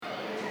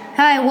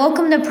Hi,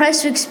 welcome to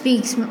Presswick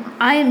Speaks.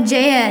 I am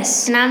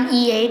JS. And I'm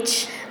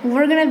EH.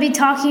 We're going to be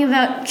talking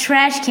about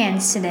trash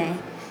cans today.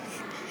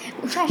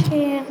 Trash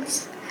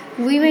cans.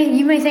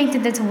 You may think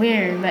that that's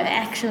weird, but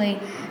actually,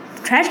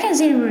 trash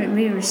cans need to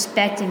be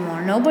respected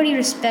more. Nobody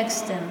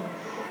respects them.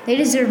 They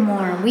deserve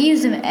more. We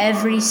use them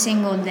every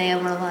single day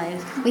of our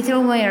life. We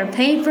throw away our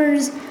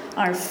papers,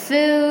 our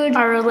food,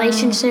 our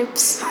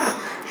relationships,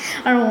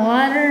 our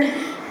water,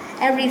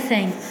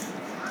 everything.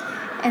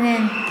 And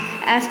then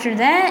after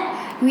that,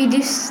 we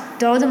just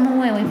throw them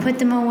away. We put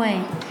them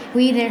away.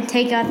 We either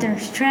take out their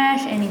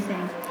trash,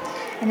 anything.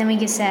 And then we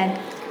get sad.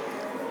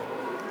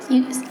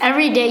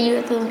 Every day you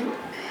have to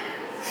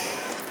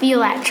feel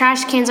that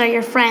trash cans are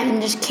your friend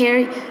and just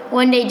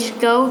one day just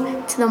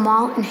go to the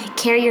mall and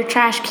carry your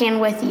trash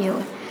can with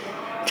you.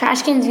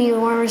 Trash cans need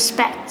more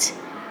respect.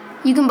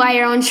 You can buy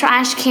your own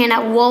trash can at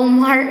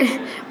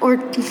Walmart or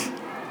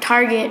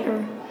Target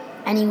or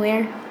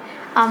anywhere.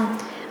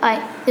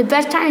 The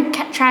best kind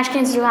of trash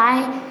cans to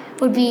buy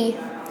would be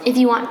if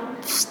you want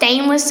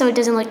stainless so it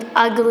doesn't look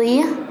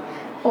ugly,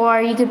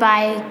 or you could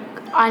buy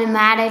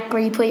automatic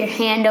where you put your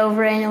hand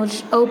over it and it'll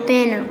just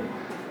open, or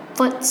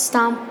foot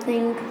stomp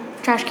thing,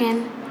 trash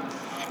can.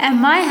 At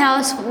my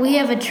house, we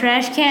have a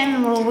trash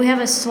can where we have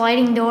a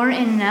sliding door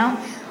in and out.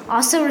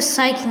 Also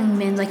recycling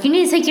bins. Like, you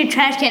need to take your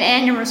trash can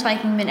and your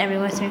recycling bin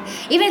everywhere through.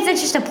 Even if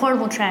it's just a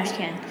portable trash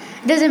can.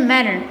 It doesn't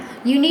matter.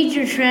 You need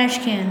your trash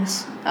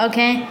cans,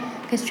 okay?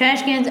 Because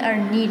trash cans are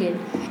needed.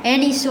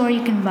 Any store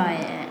you can buy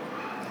it at.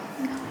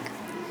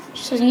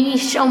 So you need to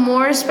show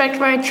more respect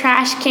for a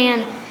trash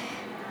can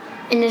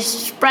and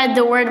just spread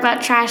the word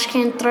about trash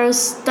can. Throw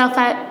stuff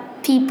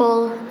at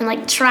people and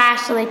like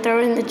trash, so they throw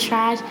it in the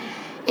trash.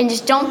 And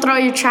just don't throw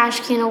your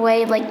trash can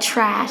away like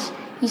trash.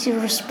 You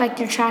should respect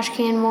your trash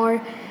can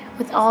more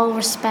with all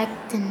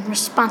respect and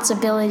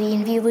responsibility.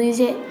 And if you lose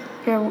it,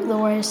 you're the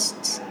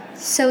worst.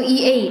 So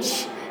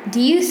EH, do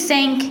you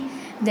think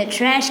that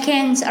trash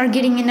cans are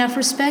getting enough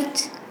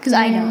respect? Because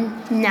I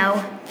don't.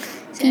 No.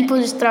 People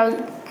just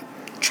throw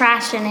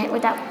trash in it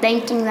without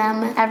thanking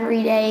them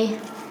every day.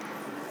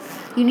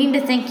 You need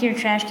to thank your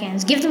trash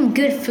cans. Give them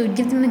good food.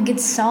 Give them a good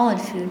solid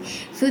food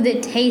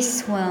that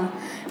tastes well.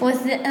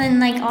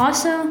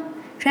 Also,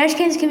 trash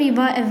cans can be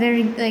bought at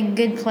very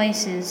good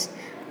places.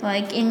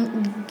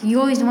 You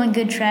always want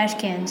good trash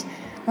cans.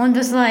 Ones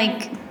with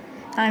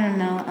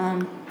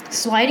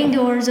sliding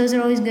doors. Those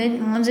are always good.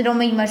 Ones that don't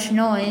make much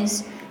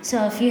noise.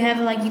 So if you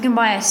have you can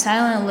buy a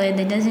silent lid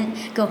that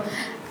doesn't go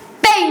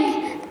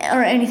bang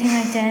or anything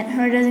like that,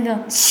 or it doesn't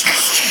go.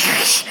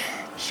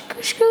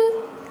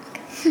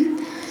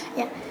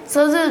 Yeah,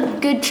 so those are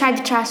good type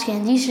of trash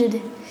cans. You should,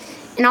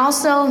 and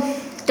also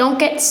don't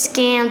get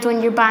scammed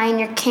when you're buying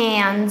your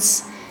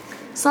cans.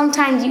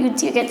 Sometimes you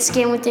get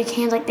scammed with your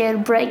cans, like they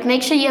would break.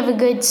 Make sure you have a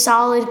good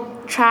solid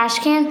trash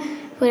can,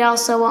 but it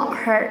also won't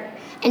hurt.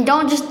 And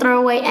don't just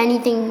throw away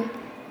anything.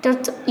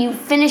 You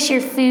finish your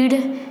food,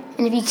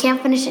 and if you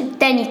can't finish it,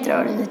 then you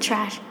throw it in the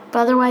trash. But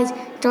otherwise,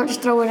 don't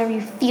just throw whatever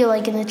you feel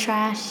like in the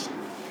trash.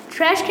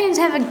 Trash cans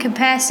have a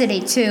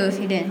capacity too, if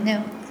you didn't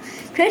know.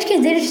 Trash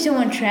cans, they just don't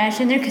want trash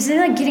in there because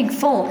they're getting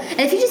full. And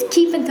if you just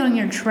keep on throwing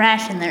your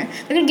trash in there,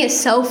 they're going to get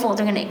so full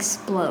they're going to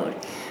explode.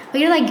 But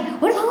you're like,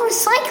 what about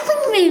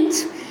recycling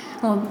bins?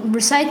 Well,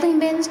 recycling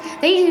bins,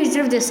 they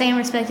deserve the same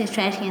respect as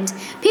trash cans.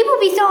 People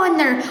be throwing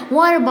their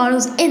water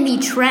bottles in the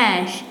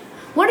trash.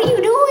 What are you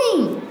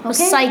doing? Okay?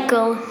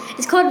 Recycle.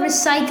 It's called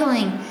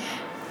recycling.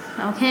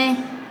 Okay?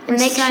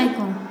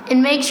 Recycle.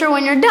 And make sure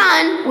when you're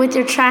done with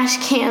your trash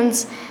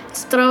cans,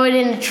 throw it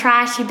in a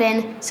trash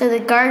bin so the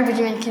garbage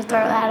men can throw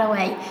that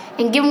away.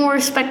 And give more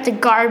respect to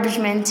garbage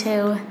men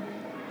too.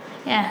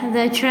 Yeah,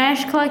 the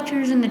trash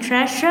collectors and the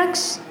trash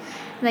trucks,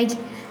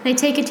 they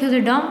take it to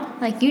their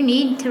dump. You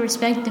need to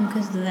respect them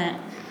because of that.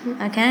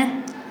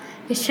 Okay?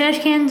 Because trash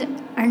cans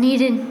are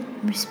needed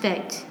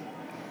respect.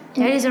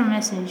 That is our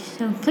message.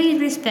 So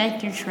please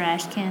respect your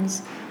trash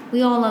cans.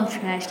 We all love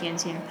trash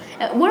cans here.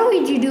 What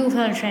would you do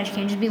without a trash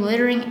can? Just be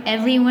littering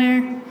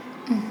everywhere?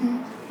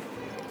 Mm-hmm.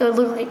 It would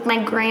look like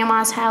my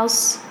grandma's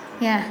house.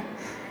 Yeah.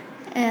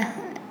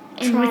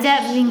 And with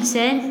that being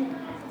said,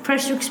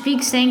 Presswick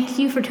Speaks, thank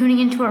you for tuning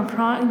into our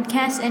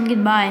podcast, and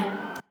goodbye.